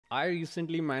I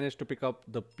recently managed to pick up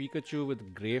the Pikachu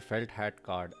with grey felt hat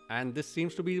card, and this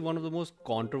seems to be one of the most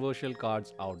controversial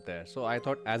cards out there. So I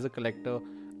thought, as a collector,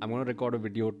 I'm going to record a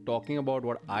video talking about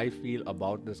what I feel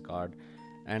about this card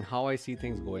and how I see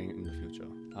things going in the future.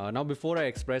 Now, before I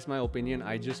express my opinion,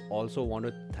 I just also want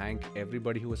to thank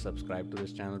everybody who has subscribed to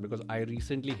this channel, because I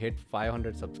recently hit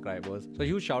 500 subscribers. So a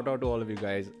huge shout out to all of you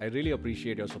guys. I really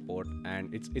appreciate your support,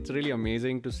 and it's really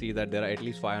amazing to see that there are at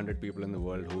least 500 people in the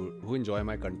world who enjoy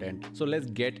my content. So let's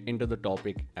get into the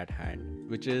topic at hand,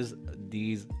 which is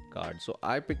these cards. So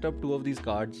I picked up two of these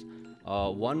cards.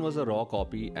 One was a raw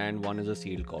copy and one is a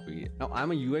sealed copy. Now,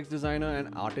 I'm a UX designer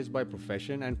and artist by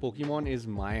profession, and Pokemon is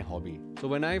my hobby. So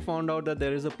when I found out that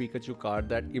there is a Pikachu card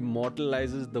that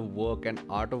immortalizes the work and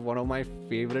art of one of my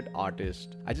favorite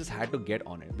artists, I just had to get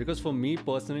on it. Because for me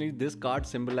personally, this card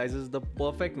symbolizes the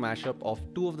perfect mashup of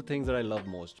two of the things that I love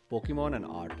most, Pokemon and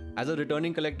art. As a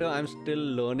returning collector, I'm still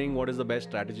learning what is the best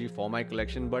strategy for my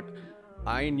collection, but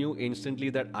I knew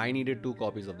instantly that I needed two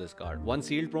copies of this card. One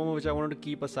sealed promo which I wanted to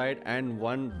keep aside, and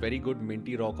one very good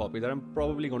minty raw copy that I'm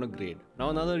probably going to grade. Now,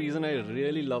 another reason I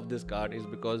really love this card is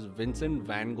because Vincent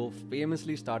van Gogh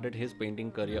famously started his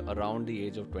painting career around the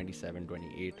age of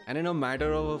 27-28, and in a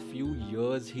matter of a few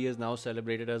years he is now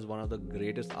celebrated as one of the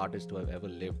greatest artists to have ever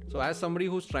lived. So as somebody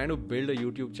who's trying to build a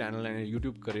YouTube channel and a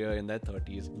YouTube career in their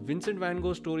 30s, Vincent van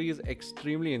Gogh's story is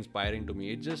extremely inspiring to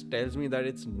me. It just tells me that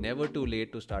it's never too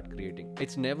late to start creating.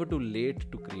 It's never too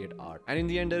late to create art. And in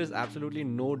the end, there is absolutely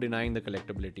no denying the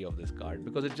collectability of this card,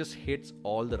 because it just hits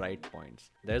all the right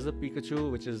points. There's a Pikachu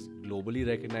which is globally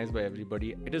recognized by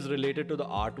everybody. It is related to the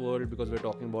art world because we're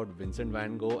talking about Vincent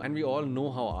van Gogh, and we all know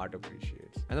how art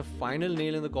appreciates. And the final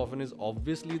nail in the coffin is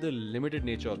obviously the limited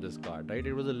nature of this card, right?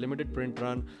 It was a limited print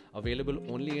run, available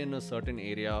only in a certain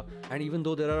area. And even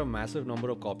though there are a massive number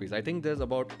of copies, I think there's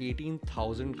about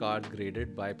 18,000 cards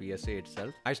graded by PSA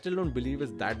itself, I still don't believe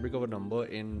it's that big of a number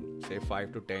in say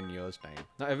 5 to 10 years time.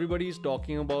 Now everybody is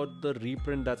talking about the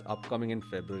reprint that's upcoming in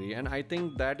February, and I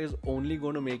think that is only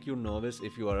going to make you nervous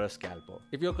if you are a scalper.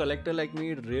 If you're a collector like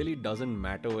me, it really doesn't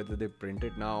matter whether they print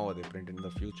it now or they print it in the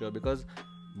future, because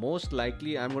most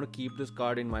likely I'm going to keep this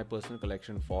card in my personal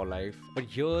collection for life. But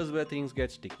here's where things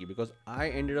get sticky, because I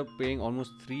ended up paying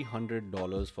almost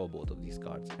 $300 for both of these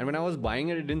cards. And when I was buying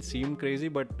it, it didn't seem crazy,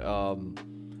 but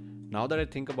now that I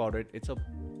think about it, it's a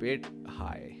bit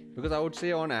high. Because I would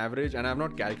say on average, and I've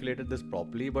not calculated this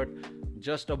properly, but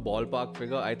just a ballpark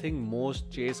figure, I think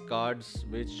most chase cards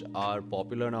which are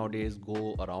popular nowadays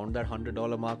go around that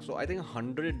 $100 mark. So I think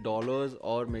 $100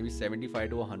 or maybe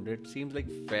 75 to 100 seems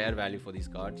like fair value for these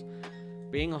cards.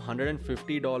 Paying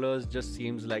 $150 just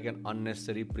seems like an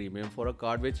unnecessary premium for a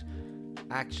card which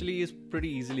actually is pretty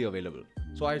easily available.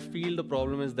 So I feel the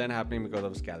problem is then happening because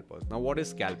of scalpers. Now, what is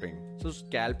scalping? So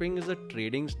scalping is a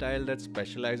trading style that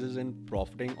specializes in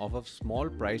profiting off of small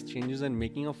price changes and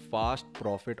making a fast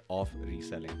profit off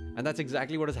reselling. And that's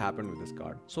exactly what has happened with this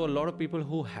card. So a lot of people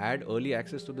who had early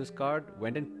access to this card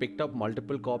went and picked up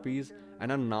multiple copies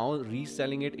and are now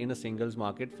reselling it in a singles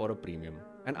market for a premium.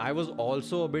 And I was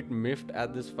also a bit miffed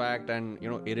at this fact and,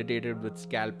 irritated with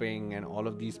scalping and all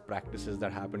of these practices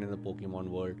that happen in the Pokemon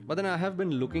world. But then I have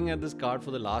been looking at this card for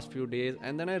the last few days,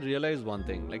 and then I realized one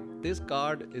thing, like, this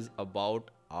card is about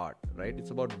art, right?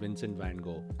 It's about Vincent van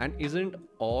Gogh. And isn't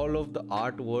all of the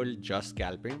art world just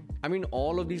scalping? I mean,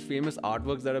 all of these famous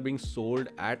artworks that are being sold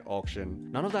at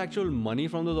auction, none of the actual money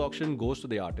from those auctions goes to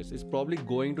the artist. It's probably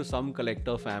going to some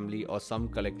collector family or some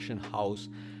collection house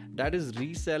that is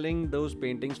reselling those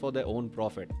paintings for their own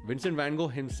profit. Vincent van Gogh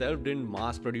himself didn't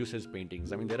mass produce his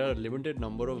paintings. I mean, there are a limited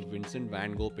number of Vincent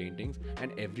van Gogh paintings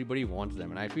and everybody wants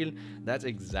them. And I feel that's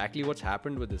exactly what's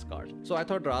happened with this card. So I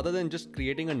thought, rather than just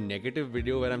creating a negative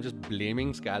video where I'm just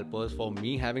blaming scalpers for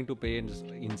me having to pay an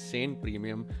insane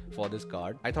premium for this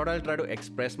card, I thought I'll try to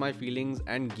express my feelings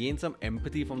and gain some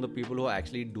empathy from the people who are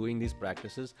actually doing these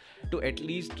practices to at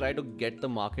least try to get the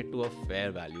market to a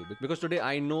fair value. Because today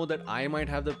I know that I might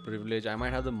have the privilege, I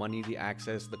might have the money, the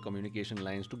access, the communication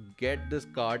lines to get this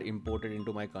card imported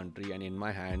into my country and in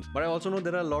my hands. But I also know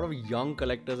there are a lot of young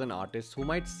collectors and artists who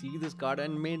might see this card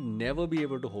and may never be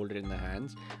able to hold it in their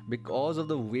hands because of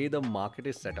the way the market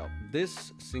is set up.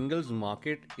 This singles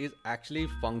market is actually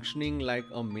functioning like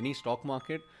a mini stock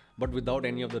market, but without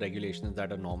any of the regulations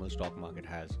that a normal stock market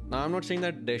has. Now, I'm not saying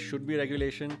that there should be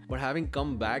regulation, but having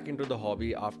come back into the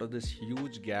hobby after this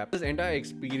huge gap, this entire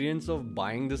experience of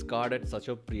buying this card at such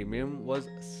a premium was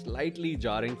slightly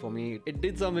jarring for me. It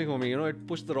did something for me, it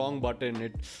pushed the wrong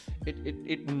button.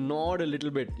 it gnawed a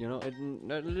little bit, you know,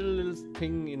 a little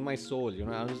thing in my soul, you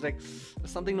know. I was just like,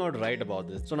 there's something not right about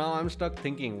this. So now I'm stuck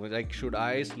thinking, like, should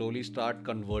I slowly start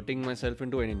converting myself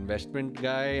into an investment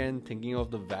guy and thinking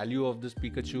of the value of this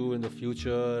Pikachu in the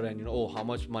future, and you know, oh, how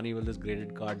much money will this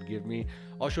graded card give me?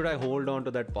 Or should I hold on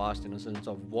to that past innocence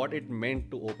of what it meant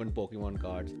to open Pokemon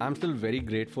cards? I'm still very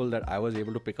grateful that I was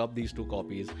able to pick up these 2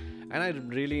 copies, and I'm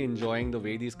really enjoying the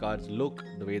way these cards look,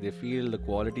 the way they feel, the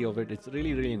quality of it. It's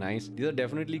really nice. These are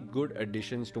definitely good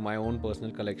additions to my own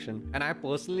personal collection, and I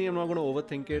personally am not going to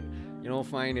overthink it. You know,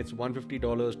 fine, it's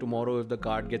 $150. Tomorrow if the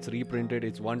card gets reprinted,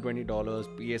 it's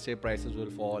 $120. PSA prices will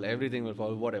fall, everything will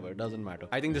fall, whatever, it doesn't matter.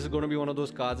 I think this is going to be one of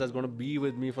those cards that's going to be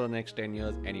with me for the next 10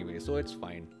 years anyway, so it's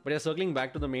fine. But yeah, circling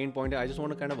back to the main point, I just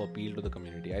want to kind of appeal to the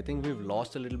community. I think we've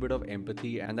lost a little bit of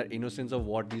empathy and that innocence of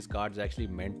what these cards actually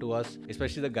meant to us,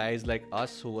 especially the guys like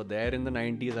us who were there in the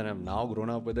 90s and have now grown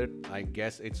up with it. I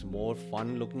guess it's more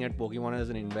fun looking at Pokemon as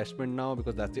an investment now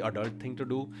because that's the adult thing to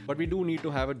do. But we do need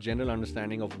to have a general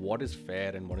understanding of what is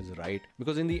fair and what is right,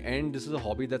 because in the end, this is a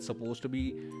hobby that's supposed to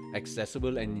be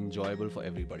accessible and enjoyable for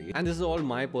everybody. And this is all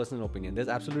my personal opinion. There's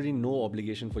absolutely no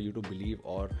obligation for you to believe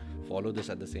or follow this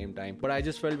at the same time. But I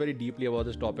just felt very deeply about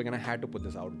this topic and I had to put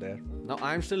this out there. Now,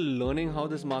 I'm still learning how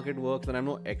this market works and I'm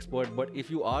no expert, but if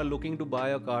you are looking to buy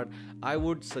a card, I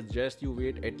would suggest you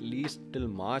wait at least till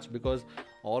March, because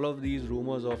all of these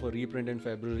rumors of a reprint in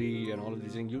February and all of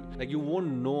these things, you won't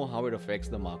know how it affects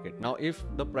the market. Now, if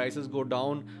the prices go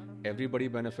down, everybody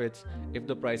benefits. If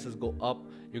the prices go up,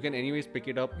 you can anyways pick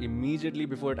it up immediately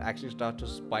before it actually starts to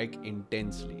spike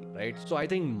intensely, right? So I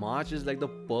think March is like the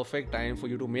perfect time for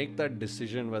you to make that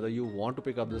decision whether you want to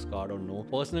pick up this card or no.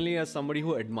 Personally, as somebody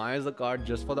who admires the card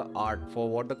just for the art, for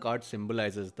what the card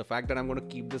symbolizes, the fact that I'm going to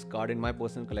keep this card in my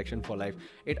personal collection for life,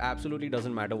 it absolutely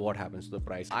doesn't matter what happens to the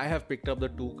price. I have picked up the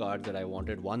 2 cards that I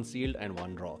wanted, one sealed and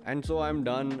one raw. And so I'm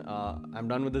done. I'm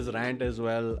done with this rant as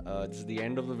well. This is the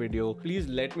end of the video. Please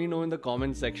let me know in the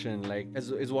comment section, like,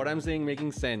 is what I'm saying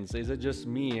making sense? Is it just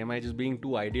me? Am I just being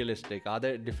too idealistic? Are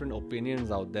there different opinions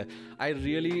out there? I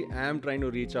really am trying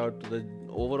to reach out to the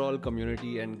overall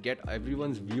community and get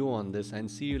everyone's view on this and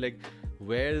see, like,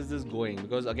 where is this going?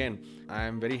 Because again, I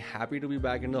am very happy to be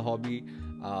back in the hobby.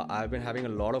 I've been having a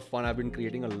lot of fun. I've been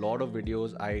creating a lot of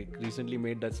videos. I recently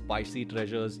made that Spicy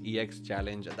Treasures EX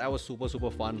challenge. That was super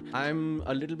fun. I'm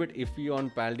a little bit iffy on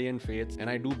Paldean Fates, and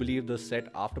I do believe the set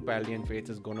after Paldean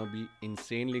Fates is gonna be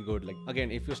insanely good. Like,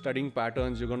 again, if you're studying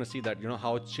patterns, you're gonna see that, you know,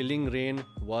 how Chilling Rain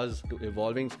was to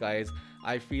Evolving Skies.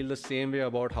 I feel the same way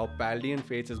about how Paldean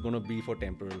Fates is gonna be for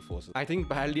Temporal Forces. I think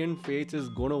Paldean Fates is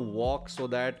gonna walk so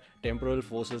that Temporal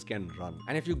Forces can run.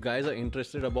 And if you guys are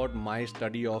interested about my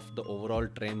study of the overall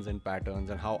trends and patterns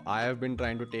and how I have been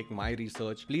trying to take my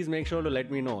research, please make sure to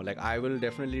let me know. Like, I will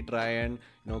definitely try and,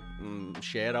 you know,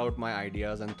 share out my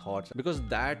ideas and thoughts, because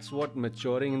that's what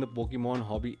maturing in the Pokemon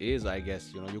hobby is, I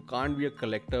guess. You know, you can't be a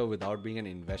collector without being an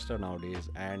investor nowadays,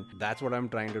 and that's what I'm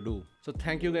trying to do. So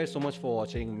thank you guys so much for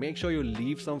watching. Make sure you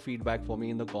leave some feedback for me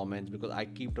in the comments, because I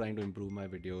keep trying to improve my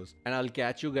videos, and I'll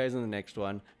catch you guys in the next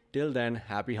one. Till then,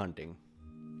 happy hunting.